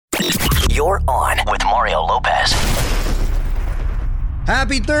You're on with Mario Lopez.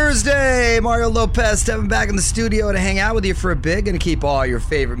 Happy Thursday! Mario Lopez stepping back in the studio to hang out with you for a bit. Gonna keep all your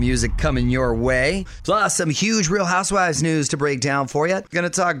favorite music coming your way. Plus, some huge Real Housewives news to break down for you. Gonna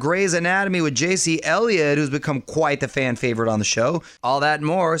talk Grey's Anatomy with JC Elliott, who's become quite the fan favorite on the show. All that and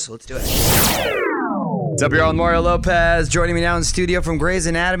more, so let's do it. What's up, y'all? I'm Mario Lopez. Joining me now in the studio from Grey's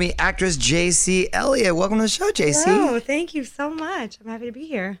Anatomy, actress JC Elliott. Welcome to the show, JC. Oh, thank you so much. I'm happy to be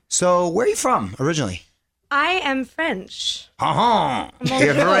here. So, where are you from originally? I am French.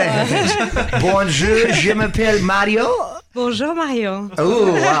 You're French. Bonjour, je m'appelle Mario. Bonjour, Mario.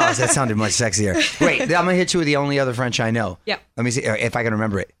 Oh, wow. That sounded much sexier. Wait, I'm going to hit you with the only other French I know. Yep. Let me see if I can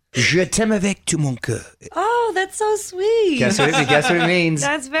remember it. Je t'aime avec tout mon cœur. Oh, that's so sweet. Guess what it means?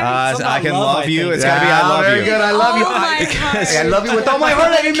 That's very I can love you. It's got to be I love very you. Good. I love you. Oh, my heart. I love you with all my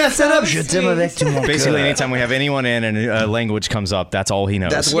heart. I didn't mess it up. Je t'aime avec tout mon cœur. Basically, anytime we have anyone in and a language comes up, that's all he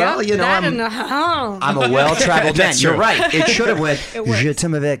knows. That's well, you know, I'm a well-traveled man. That's You're true. right. It should have went, je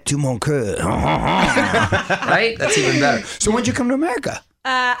t'aime avec tout mon cœur. Right? That's even better. So when'd you come to America?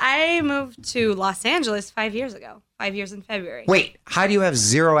 I moved to Los Angeles 5 years ago. 5 years in February. Wait, how do you have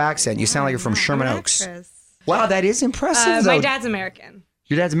zero accent? You sound like you're from Sherman I'm an Oaks. actress. Wow, that is impressive, though. My dad's American.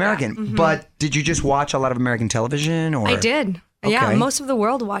 Your dad's American, but did you just watch a lot of American television? Or I did. Yeah, Okay. most of the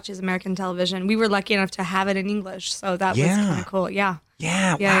world watches American television. We were lucky enough to have it in English, so that was kind of cool. Yeah.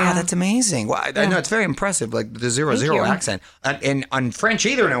 Yeah, Yeah, wow, yeah. that's amazing. Well, I know it's very impressive, like the zero you. accent. And on French,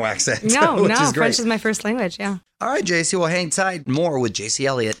 either no accent. No, which is great. French is my first language, yeah. All right, JC, we'll hang tight. More with JC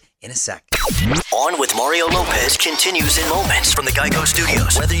Elliott in a sec. On with Mario Lopez continues in moments from the Geico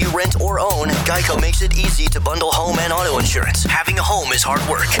Studios. Whether you rent or own, Geico makes it easy to bundle home and auto insurance. Having a home is hard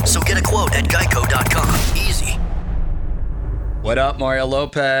work, so get a quote at geico.com. Easy. What up, Mario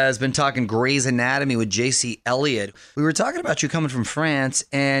Lopez? Been talking Grey's Anatomy with JC Elliott. We were talking about you coming from France,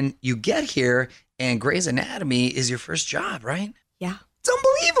 and you get here, and Grey's Anatomy is your first job, right? Yeah. It's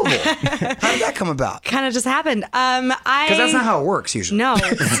unbelievable. How did that come about? Kind of just happened. Because that's not how it works usually. No,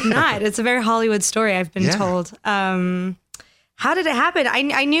 it's not. It's a very Hollywood story, I've been told. How did it happen?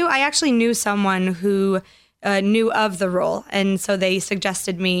 I actually knew someone who knew of the role. And so they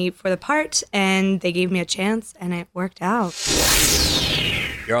suggested me for the part and they gave me a chance and it worked out.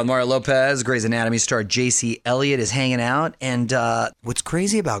 You're on Mario Lopez. Grey's Anatomy star JC Elliott is hanging out. And what's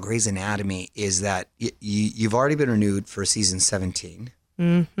crazy about Grey's Anatomy is that you've already been renewed for season 17.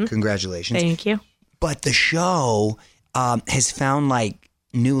 Mm-hmm. Congratulations. Thank you. But the show has found like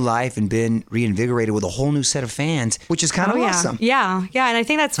new life and been reinvigorated with a whole new set of fans, which is kind of awesome. Yeah. And I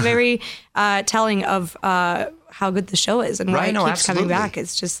think that's very telling of how good the show is and why it keeps coming back.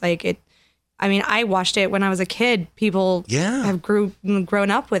 It's just like it. I mean, I watched it when I was a kid. People have grown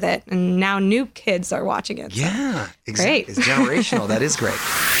up with it, and now new kids are watching it. So. Yeah, exactly. Great. It's generational. That is great.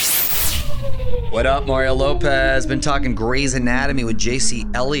 What up, Mario Lopez? Been talking Grey's Anatomy with JC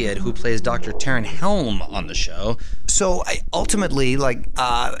Elliott, who plays Dr. Taryn Helm on the show. So, ultimately, like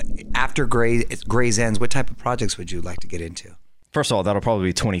after Grey's ends, what type of projects would you like to get into? First of all, that'll probably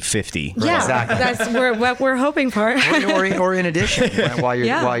be 2050. Yeah, Exactly. that's what we're hoping for. or in addition, while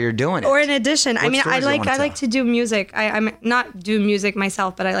you're doing it. Or in addition, I mean, I stories do you wanna like to do music. I'm not do music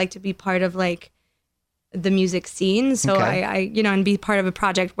myself, but I like to be part of like the music scene. So I and be part of a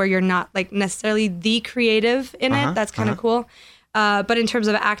project where you're not like necessarily the creative in it. That's kind of cool. But in terms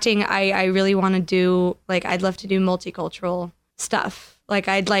of acting, I really want to do I'd love to do multicultural stuff. Like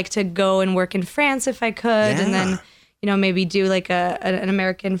I'd like to go and work in France if I could, and then maybe do like an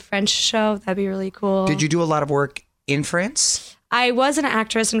American French show. That'd be really cool. Did you do a lot of work in France? I was an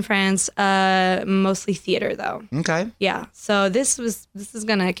actress in France, mostly theater though. Okay. Yeah. So this is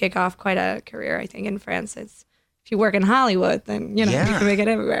gonna kick off quite a career, I think, in France. If you work in Hollywood, then you can make it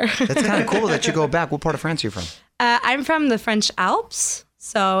everywhere. That's kind of cool that you go back. What part of France are you from? I'm from the French Alps,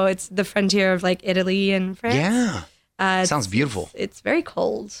 so it's the frontier of like Italy and France. Yeah. Sounds beautiful. It's very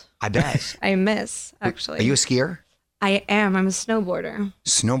cold. I bet. I miss actually. Are you a skier? I am. I'm a snowboarder.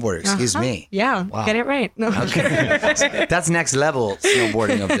 Snowboarder, excuse me. Yeah, Wow. get it right. No. Okay. That's next level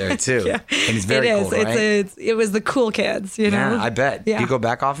snowboarding up there too. Yeah. And it's very cool, right? It was the cool kids, you know? Yeah, I bet. Yeah. Do you go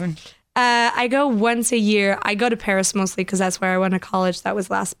back often? I go once a year. I go to Paris mostly because that's where I went to college. That was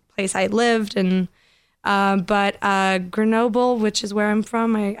the last place I lived. And but Grenoble, which is where I'm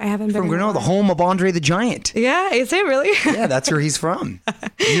from, I haven't been. From Grenoble, the home of Andre the Giant. Yeah, is it really? Yeah, that's where he's from.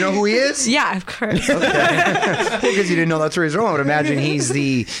 You know who he is? Yeah, of course. Because you didn't know that's where he's from. I would imagine he's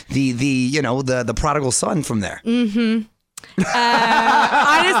the prodigal son from there. Mm-hmm.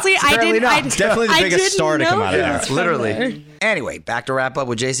 Honestly, I didn't. Definitely the biggest star to come out of there. Literally. Anyway, back to wrap up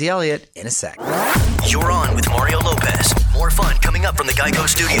with JC Elliott in a sec. You're on with Mario Lopez. More fun coming up from the Geico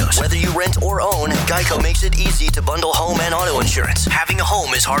Studios. Whether you rent or own, Geico makes it easy to bundle home and auto insurance. Having a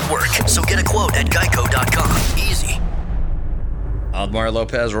home is hard work, so get a quote at geico.com. Easy. Mario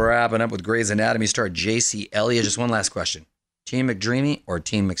Lopez wrapping up with Grey's Anatomy star J.C. Elliott. Just one last question. Team McDreamy or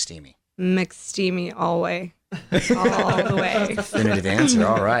Team McSteamy? McSteamy all way. All the way. Definitive answer.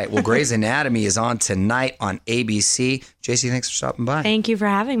 All right. Well, Grey's Anatomy is on tonight on ABC. JC, thanks for stopping by. Thank you for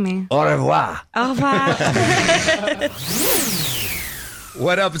having me. Au revoir. Au revoir.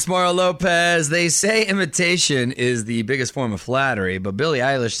 What up? It's Mario Lopez. They say imitation is the biggest form of flattery, but Billie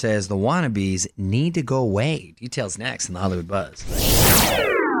Eilish says the wannabes need to go away. Details next in the Hollywood Buzz.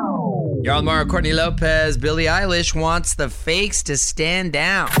 You're on Mario Courtney Lopez. Billie Eilish wants the fakes to stand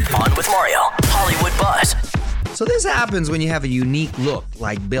down. On with Mario, Hollywood Buzz. So this happens when you have a unique look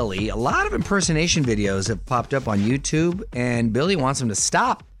like Billie. A lot of impersonation videos have popped up on YouTube, and Billie wants them to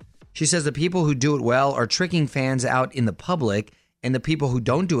stop. She says the people who do it well are tricking fans out in the public, and the people who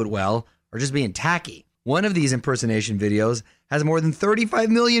don't do it well are just being tacky. One of these impersonation videos has more than 35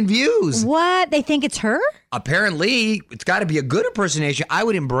 million views. What? They think it's her? Apparently, it's got to be a good impersonation. I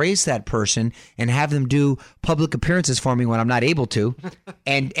would embrace that person and have them do public appearances for me when I'm not able to,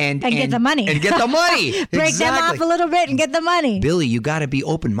 and get the money. And get the money. Break them off a little bit and get the money. Billie, you got to be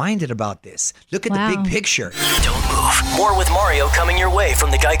open-minded about this. Look at the big picture. Don't move. More with Mario coming your way from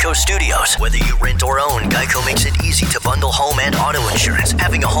the Geico Studios. Whether you rent or own, Geico makes it easy to bundle home and auto insurance.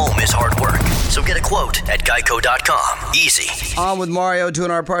 Having a home is hard work, so get a quote at geico.com. Easy. On with Mario,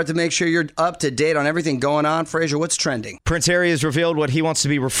 doing our part to make sure you're up to date on everything going on. Fraser, what's trending? Prince Harry has revealed what he wants to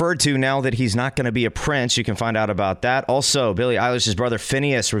be referred to now that he's not going to be a prince. You can find out about that. Also, Billie Eilish's brother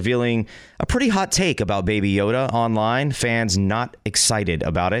Phineas revealing a pretty hot take about Baby Yoda online. Fans not excited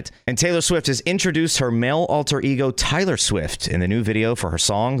about it. And Taylor Swift has introduced her male alter ego Tyler Swift in the new video for her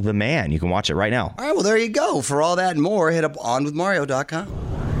song The Man. You can watch it right now. All right, well, there you go. For all that and more, hit up onwithmario.com.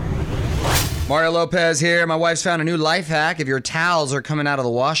 Mario Lopez here. My wife's found a new life hack. If your towels are coming out of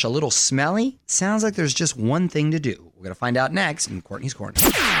the wash a little smelly, sounds like there's just one thing to do. We're going to find out next in Courtney's Corner.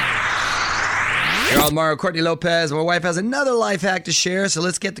 You're on Mario Courtney Lopez. My wife has another life hack to share, so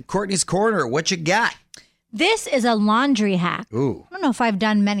let's get to Courtney's Corner. What you got? This is a laundry hack. Ooh. I don't know if I've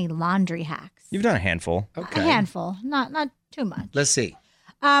done many laundry hacks. You've done a handful. Okay. A handful, not too much. Let's see.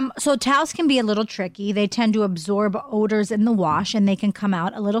 So towels can be a little tricky. They tend to absorb odors in the wash, and they can come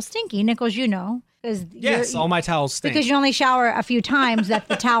out a little stinky. Nichols, you know. Yes, all my towels stink. Because you only shower a few times, that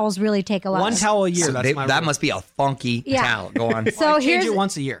the towels really take a lot. One towel a year. So That's my that rule. must be a funky towel. Go on. So I change it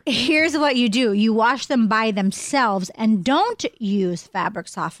once a year. Here's what you do. You wash them by themselves and don't use fabric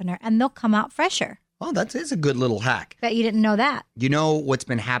softener, and they'll come out fresher. Oh, that is a good little hack. Bet you didn't know that. You know what's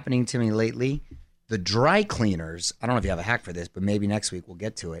been happening to me lately? The dry cleaners, I don't know if you have a hack for this, but maybe next week we'll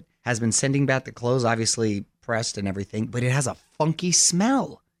get to it, has been sending back the clothes, obviously pressed and everything, but it has a funky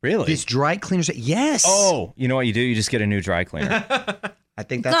smell. Really? These dry cleaners, yes. Oh, you know what you do? You just get a new dry cleaner. I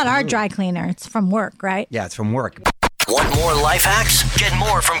think It's that's not our new. dry cleaner. It's from work, right? Yeah, it's from work. Want more life hacks? Get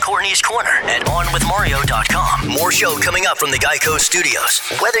more from Courtney's Corner at onwithmario.com. More show coming up from the Geico Studios.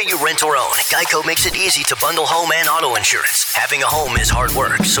 Whether you rent or own, Geico makes it easy to bundle home and auto insurance. Having a home is hard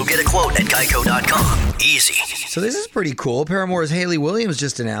work, so get a quote at geico.com. Easy. So this is pretty cool. Paramore's Hayley Williams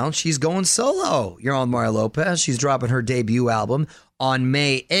just announced she's going solo. You're on Mario Lopez. She's dropping her debut album on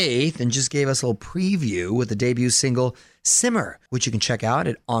May 8th and just gave us a little preview with the debut single Simmer, which you can check out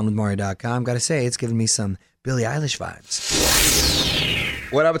at onwithmario.com. Got to say, it's giving me some Billie Eilish vibes.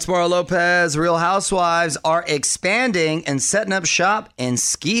 What up, it's Mario Lopez. Real Housewives are expanding and setting up shop in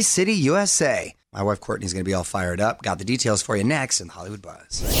Ski City, USA. My wife Courtney's going to be all fired up. Got the details for you next in Hollywood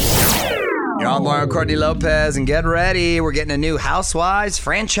Buzz. You're on Mario Courtney Lopez, and get ready. We're getting a new Housewives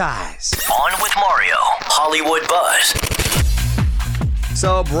franchise. On with Mario, Hollywood Buzz.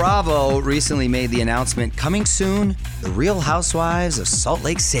 So Bravo recently made the announcement, coming soon, The Real Housewives of Salt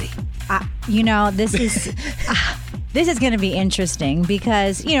Lake City. This is this is going to be interesting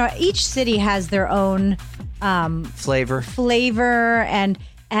because, each city has their own Flavor. and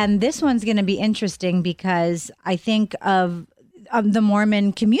this one's going to be interesting because I think of the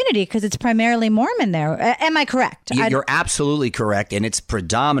Mormon community because it's primarily Mormon there. Am I correct? You're absolutely correct, and it's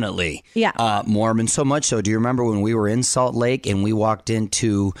predominantly Mormon. So much so, do you remember when we were in Salt Lake and we walked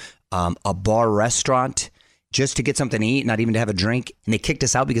into a bar restaurant just to get something to eat, not even to have a drink, and they kicked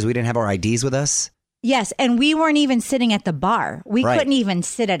us out because we didn't have our IDs with us? Yes, and we weren't even sitting at the bar. We Right. couldn't even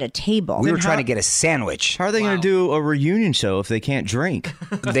sit at a table. We were trying to get a sandwich. How are they going to do a reunion show if they can't drink?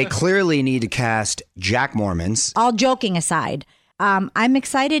 They clearly need to cast Jack Mormons. All joking aside, I'm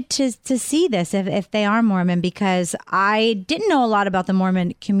excited to see this if they are Mormon, because I didn't know a lot about the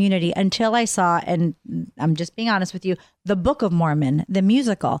Mormon community until I saw, and I'm just being honest with you, the Book of Mormon, the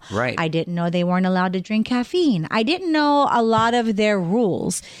musical. Right. I didn't know they weren't allowed to drink caffeine. I didn't know a lot of their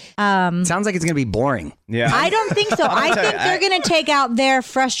rules. Sounds like it's going to be boring. Yeah. I don't think so. I think they're going to take out their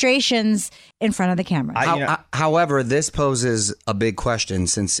frustrations in front of the camera. However, this poses a big question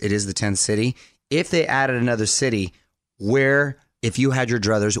since it is the 10th city. If they added another city, where, if you had your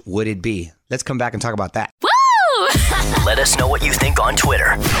druthers, would it be? Let's come back and talk about that. Woo! Let us know what you think on Twitter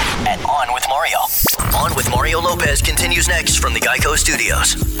at On With Mario. On With Mario Lopez continues next from the Geico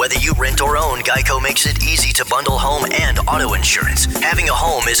Studios. Whether you rent or own, Geico makes it easy to bundle home and auto insurance. Having a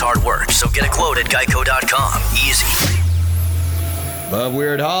home is hard work, so get a quote at geico.com. Easy. Love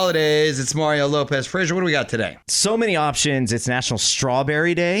weird holidays. It's Mario Lopez. Frazier, what do we got today? So many options. It's National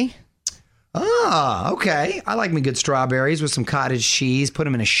Strawberry Day. Ah, okay. I like me good strawberries with some cottage cheese. Put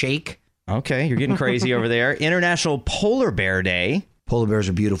them in a shake. Okay, you're getting crazy over there. International Polar Bear Day. Polar bears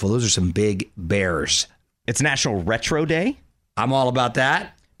are beautiful. Those are some big bears. It's National Retro Day. I'm all about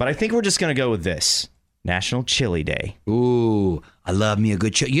that. But I think we're just going to go with this. National Chili Day. Ooh, I love me a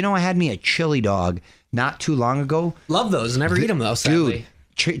good chili. You know, I had me a chili dog not too long ago. Love those. Never eat them though, sadly.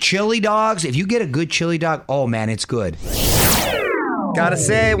 Dude, chili dogs, if you get a good chili dog, oh man, it's good. Gotta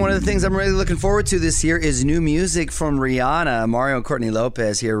say, one of the things I'm really looking forward to this year is new music from Rihanna. Mario and Courtney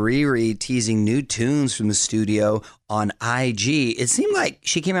Lopez here, Riri, teasing new tunes from the studio on IG. It seemed like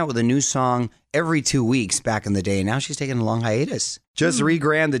she came out with a new song every 2 weeks back in the day. Now she's taking a long hiatus. Just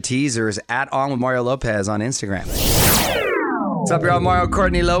regram the teasers at On With Mario Lopez on Instagram. What's up, y'all? Mario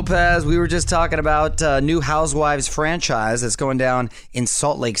Courtney Lopez. We were just talking about new Housewives franchise that's going down in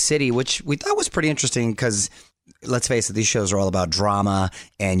Salt Lake City, which we thought was pretty interesting because, let's face it, these shows are all about drama,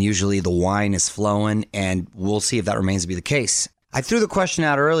 and usually the wine is flowing, and we'll see if that remains to be the case. I threw the question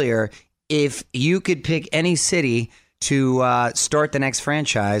out earlier. If you could pick any city to start the next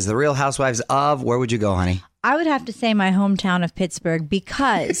franchise, The Real Housewives of, where would you go, honey? I would have to say my hometown of Pittsburgh,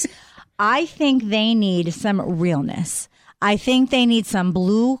 because I think they need some realness. I think they need some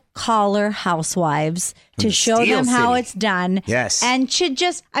blue-collar housewives to show them how it's done. Yes. And should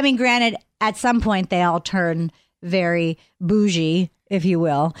just, I mean, granted, at some point they all turn very bougie, if you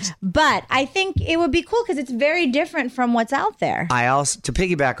will. But I think it would be cool because it's very different from what's out there. I also, to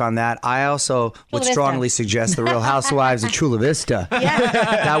piggyback on that, I also would Vista. strongly suggest The Real Housewives of Chula Vista. Yeah.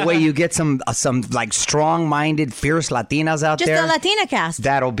 That way you get some like strong-minded, fierce Latinas out Just there. a Latina cast.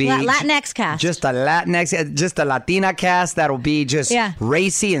 That'll be Latinx cast. Just a Latina cast that'll be just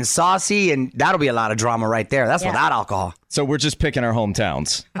racy and saucy, and that'll be a lot of drama right there. That's without alcohol. So we're just picking our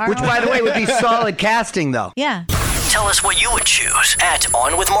hometowns. Which, by the way, would be solid casting, though. Yeah. Tell us what you would choose at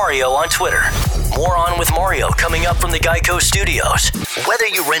On With Mario on Twitter. More On With Mario coming up from the Geico Studios. Whether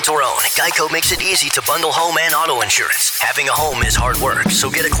you rent or own, Geico makes it easy to bundle home and auto insurance. Having a home is hard work, so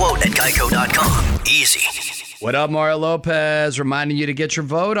get a quote at geico.com. Easy. What up, Mario Lopez? Reminding you to get your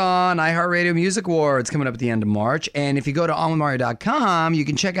vote on iHeartRadio Music Awards coming up at the end of March. And if you go to onwithmario.com, you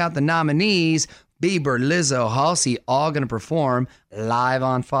can check out the nominees. Bieber, Lizzo, Halsey, all going to perform live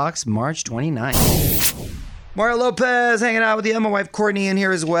on Fox March 29th. Mario Lopez hanging out with you. My wife Courtney in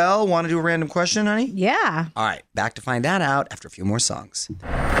here as well. Want to do a random question, honey? Yeah. All right, back to find that out after a few more songs.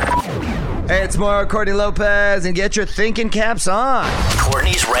 Hey, it's Mario Courtney Lopez, and get your thinking caps on.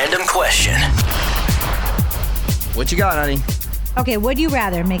 Courtney's random question. What you got, honey? Okay, would you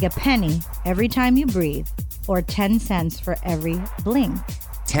rather make a penny every time you breathe or 10 cents for every blink?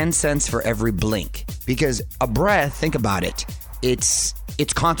 10 cents for every blink. Because a breath, think about it, it's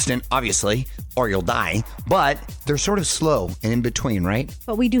constant, obviously, or you'll die, but they're sort of slow and in between, right?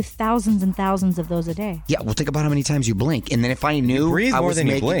 But we do thousands and thousands of those a day. Yeah, well, think about how many times you blink. And then if I knew breathe I more was than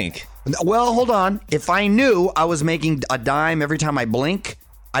you making, blink. Well, hold on. If I knew I was making a dime every time I blink,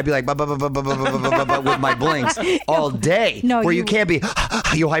 I'd be like, with my blinks all day. No, where you can't be,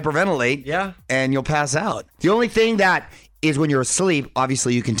 you'll hyperventilate and you'll pass out. The only thing that is when you're asleep,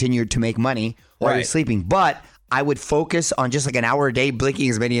 obviously you continue to make money while you're sleeping. But I would focus on just like an hour a day, blinking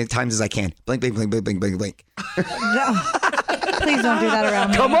as many times as I can. Blink, blink, blink, blink, blink, blink, blink. No. Please don't do that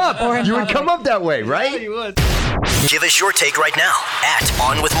around me. Come up. You would come up that way, right? Yeah, you would. Give us your take right now at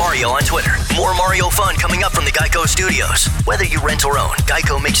On With Mario on Twitter. More Mario fun coming up from the Geico Studios. Whether you rent or own,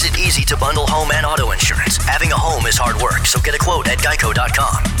 Geico makes it easy to bundle home and auto insurance. Having a home is hard work, so get a quote at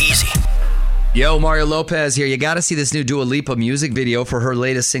geico.com. Easy. Yo, Mario Lopez here. You got to see this new Dua Lipa music video for her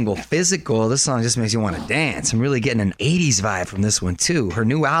latest single, Physical. This song just makes you want to dance. I'm really getting an 80s vibe from this one, too. Her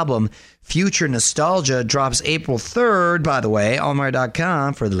new album, Future Nostalgia, drops April 3rd, by the way,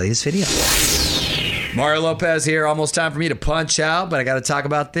 onmario.com for the latest video. Mario Lopez here. Almost time for me to punch out, but I got to talk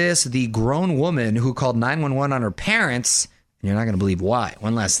about this. The grown woman who called 911 on her parents, and you're not going to believe why.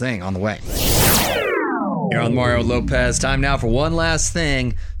 One last thing on the way. You're on Mario Lopez. Time now for one last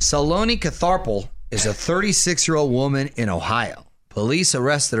thing. Saloni Catharpal is a 36-year-old woman in Ohio. Police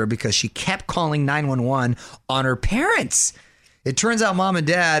arrested her because she kept calling 911 on her parents. It turns out mom and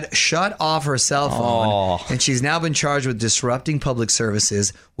dad shut off her cell phone, and she's now been charged with disrupting public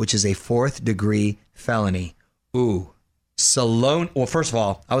services, which is a 4th-degree felony. Ooh. Saloni. Well, first of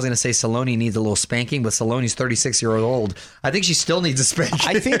all, I was going to say Saloni needs a little spanking, but Saloni's 36-year-old old. I think she still needs a spanking.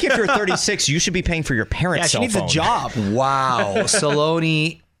 I think if you're 36, you should be paying for your parents' cell phone. She needs a job. Wow.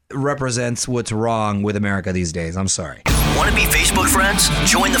 Saloni represents what's wrong with America these days. I'm sorry. Want to be Facebook friends?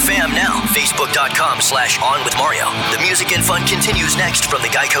 Join the fam now. Facebook.com/OnWithMario. The music and fun continues next from the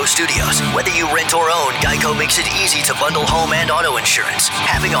Geico Studios. Whether you rent or own, Geico makes it easy to bundle home and auto insurance.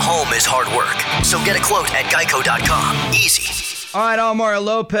 Having a home is hard work. So get a quote at Geico.com. Easy. All right, I'm Mario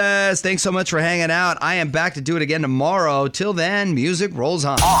Lopez. Thanks so much for hanging out. I am back to do it again tomorrow. Till then, music rolls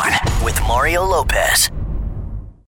on. On with Mario Lopez.